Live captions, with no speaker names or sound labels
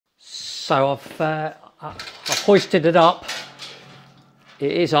So I've hoisted it up.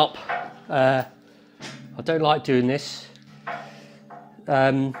 It is up. I don't like doing this.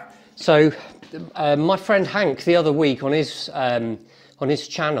 My friend Hank the other week on his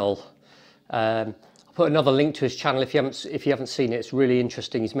channel, I'll put another link to his channel if you haven't seen it. It's really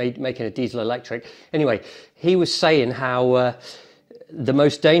interesting. He's making a diesel electric. Anyway, he was saying how the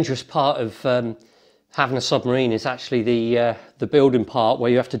most dangerous part of having a submarine is actually the building part, where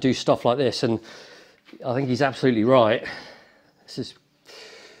you have to do stuff like this, and I think he's absolutely right. This is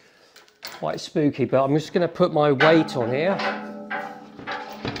quite spooky, but I'm just going to put my weight on here.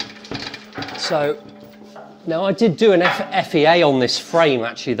 So now I did do an FEA on this frame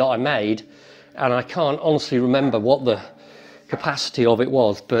actually that I made, and I can't honestly remember what the capacity of it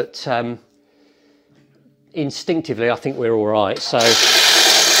was, but instinctively I think we're all right. So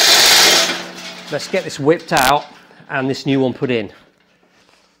let's get this whipped out and this new one put in.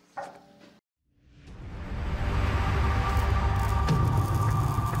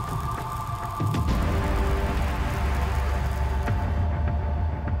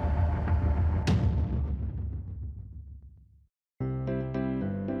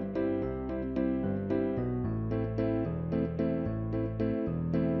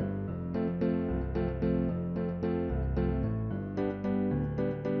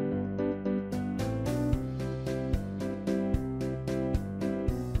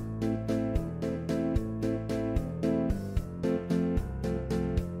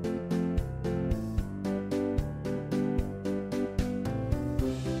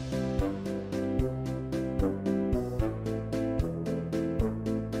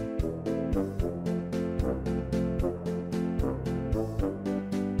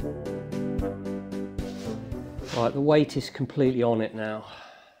 Right, the weight is completely on it now.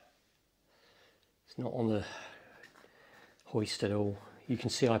 It's not on the hoist at all. You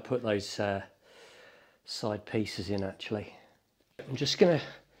can see I put those side pieces in actually. I'm just going to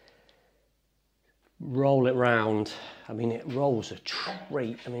roll it round. I mean, it rolls a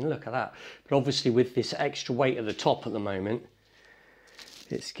treat. I mean, look at that. But obviously with this extra weight at the top at the moment,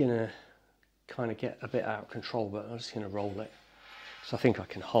 it's going to kind of get a bit out of control, but I'm just going to roll it. So I think I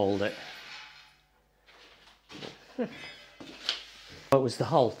can hold it. It was the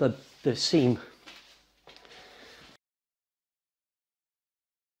hull, the seam.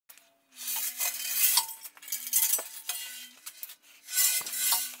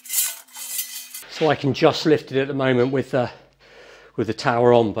 So I can just lift it at the moment with the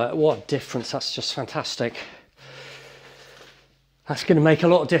tower on, but what a difference. That's just fantastic. That's going to make a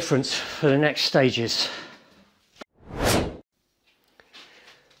lot of difference for the next stages.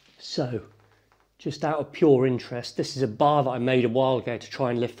 So, just out of pure interest, this is a bar that I made a while ago to try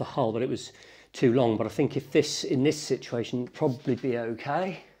and lift the hull, but it was too long. But I think if this, in this situation, it'd probably be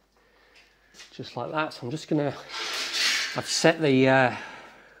okay. Just like that. So I'm just gonna, I've set the,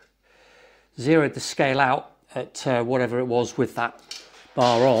 zeroed the scale out at whatever it was with that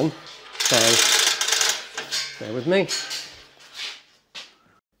bar on. So, bear with me.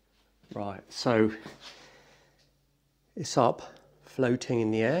 Right, so it's up, floating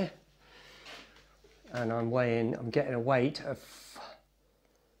in the air. And I'm getting a weight of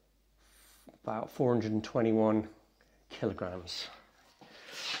about 421 kilograms,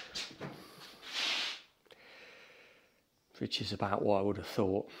 which is about what I would have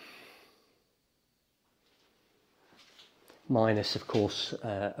thought. Minus, of course,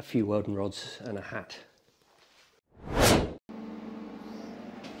 a few welding rods and a hat.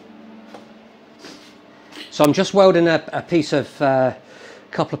 So I'm just welding a piece of,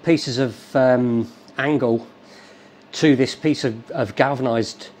 couple of pieces of angle to this piece of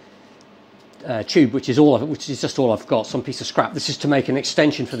galvanized tube, which is just all I've got, some piece of scrap. This is to make an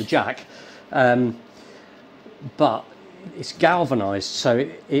extension for the jack, but it's galvanized, so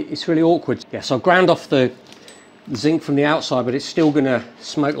it's really awkward. Yeah, so I've ground off the zinc from the outside, but it's still going to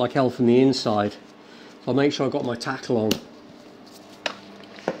smoke like hell from the inside. So I'll make sure I've got my tackle on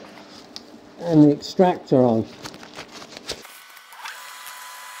and the extractor on.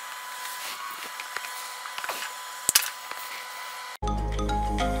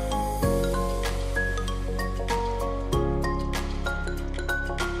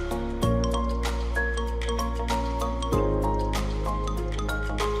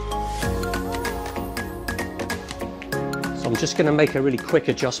 I'm just going to make a really quick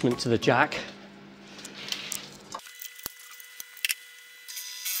adjustment to the jack.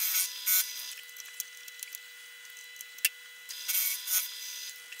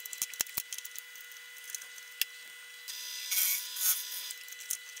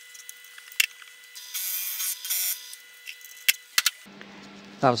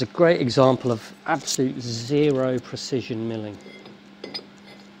 That was a great example of absolute zero precision milling.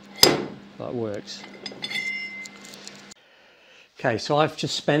 That works. Okay, so I've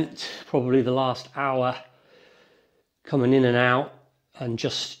just spent probably the last hour coming in and out and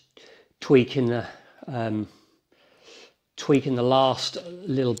just tweaking the last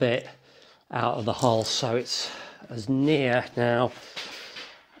little bit out of the hull, so it's as near now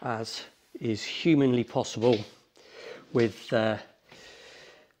as is humanly possible with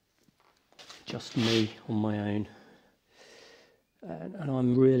just me on my own, and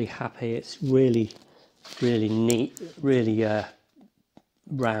I'm really happy. It's really neat, really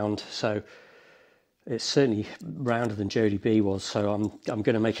round, so it's certainly rounder than Jodie B was, so I'm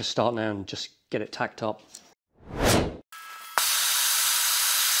going to make a start now and just get it tacked up.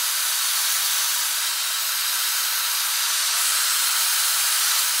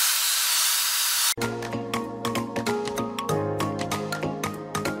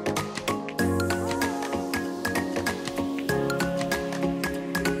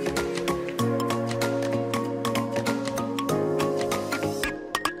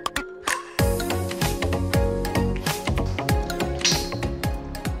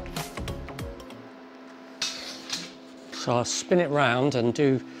 So I'll spin it round and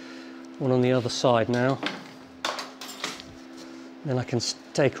do one on the other side now. Then I can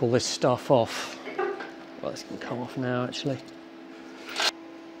take all this stuff off. Well, this can come off now actually.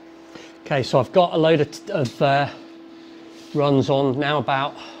 Okay, so I've got a load of runs on now,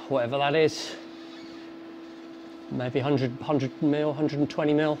 about whatever that is. Maybe 100 mil,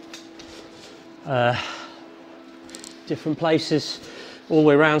 120 mil. Different places all the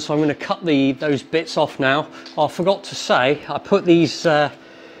way around, so I'm going to cut those bits off now. I forgot to say, I put these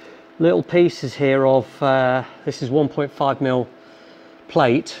little pieces here of this is 1.5 mil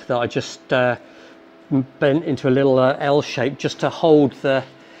plate that I just bent into a little L shape just to hold the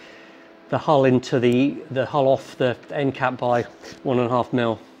hull into the hull off the end cap by 1.5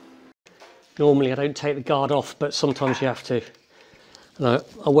 mil. Normally I don't take the guard off, but sometimes you have to. And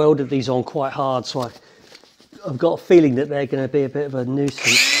I welded these on quite hard, so I've got a feeling that they're going to be a bit of a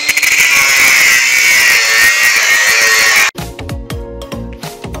nuisance.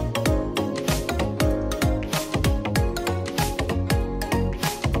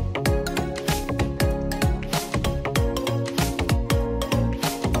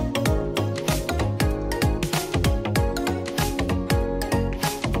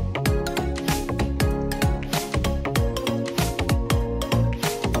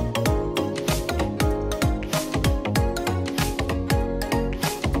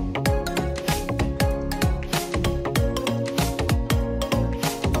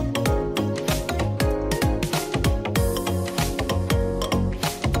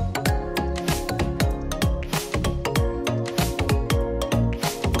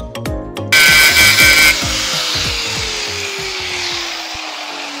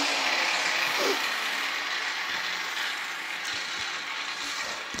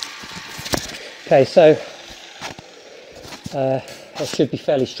 Okay, so that should be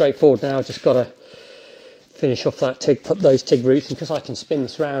fairly straightforward now. I've just got to finish off that TIG, put those TIG roots, and because I can spin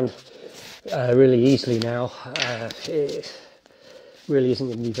this round really easily now, it really isn't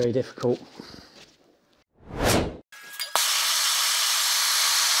going to be very difficult.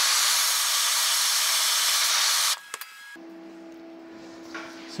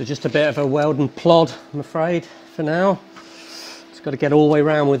 So just a bit of a weld and plod, I'm afraid, for now. Just got to get all the way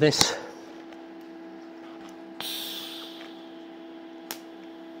around with this.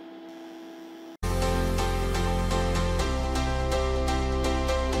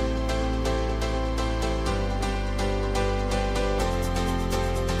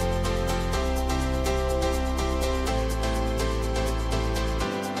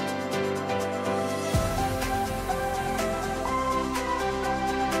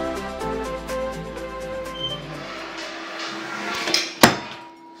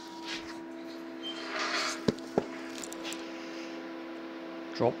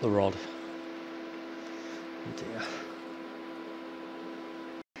 Drop the rod. Oh dear.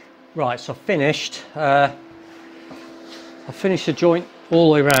 Right, so I've finished. I finished the joint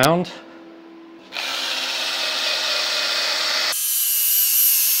all the way around.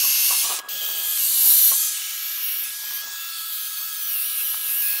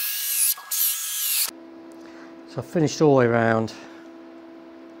 So I've finished all the way around.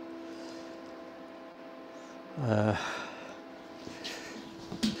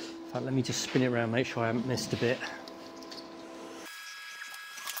 In fact, let me just spin it around, make sure I haven't missed a bit.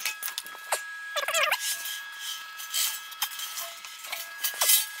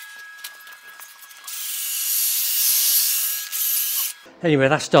 Anyway,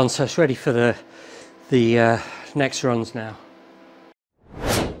 that's done, so it's ready for the next runs now.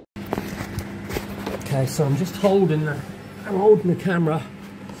 Okay, so I'm just holding the camera,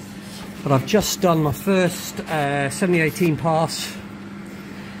 but I've just done my first 7018 pass,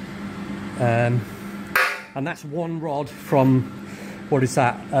 and that's one rod from, what is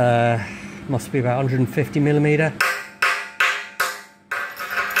that? Must be about 150 millimeter.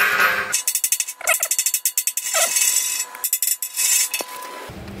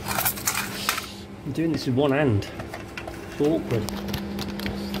 I'm doing this with one hand. It's awkward.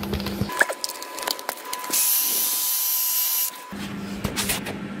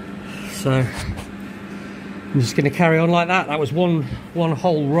 So I'm just going to carry on like that. That was one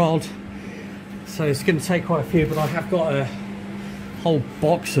whole rod, so it's going to take quite a few, but I have got a whole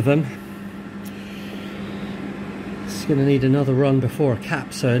box of them. It's going to need another run before a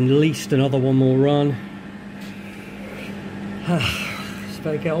cap, so at least another one more run. Just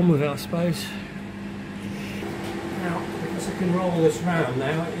better get on with it, I suppose. Now, because I can roll this round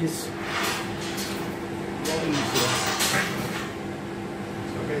now, it is a lot easier.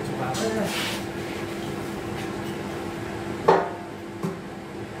 So I'll go to about there.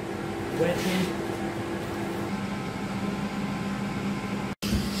 Wedging.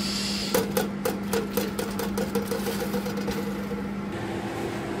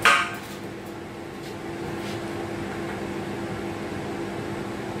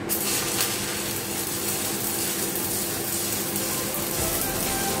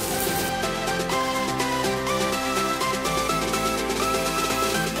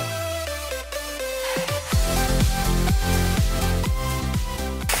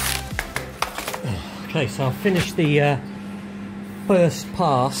 Okay, so I've finished the first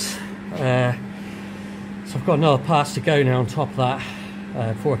pass, so I've got another pass to go now on top of that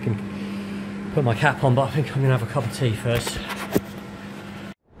before I can put my cap on, but I think I'm going to have a cup of tea first.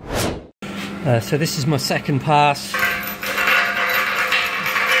 So this is my second pass.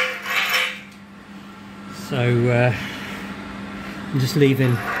 So I'm just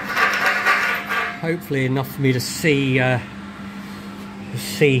leaving hopefully enough for me to see the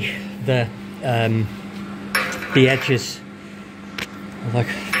edges. I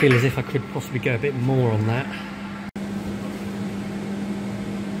feel as if I could possibly go a bit more on that.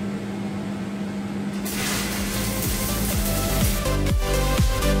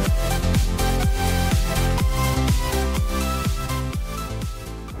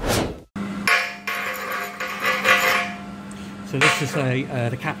 So this is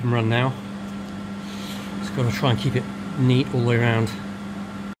the cap and run now. Just got to try and keep it neat all the way around.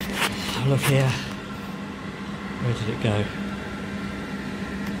 Oh, look here. Where did it go?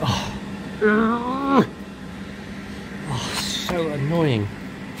 Oh, so annoying.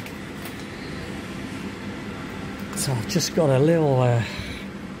 So I've just got a little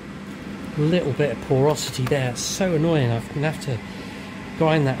bit of porosity there. It's so annoying. I'm going to have to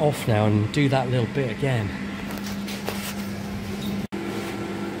grind that off now and do that little bit again.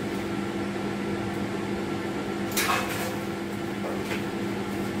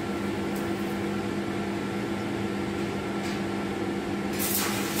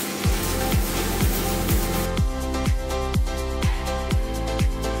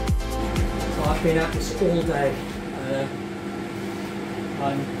 I've been at this all day.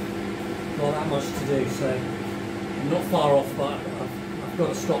 I'm not that much to do, so I'm not far off, but I've got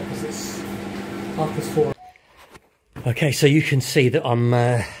to stop because it's 4:30. Okay, so you can see that I'm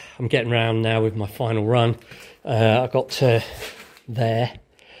getting round now with my final run. I got to there,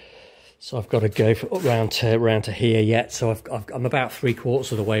 so I've got to go round to here yet. So I'm about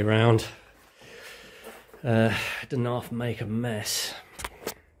 3/4 of the way round. Didn't half make a mess.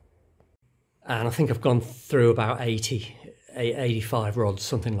 And I think I've gone through about 85 rods,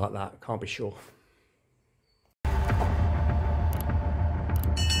 something like that, can't be sure.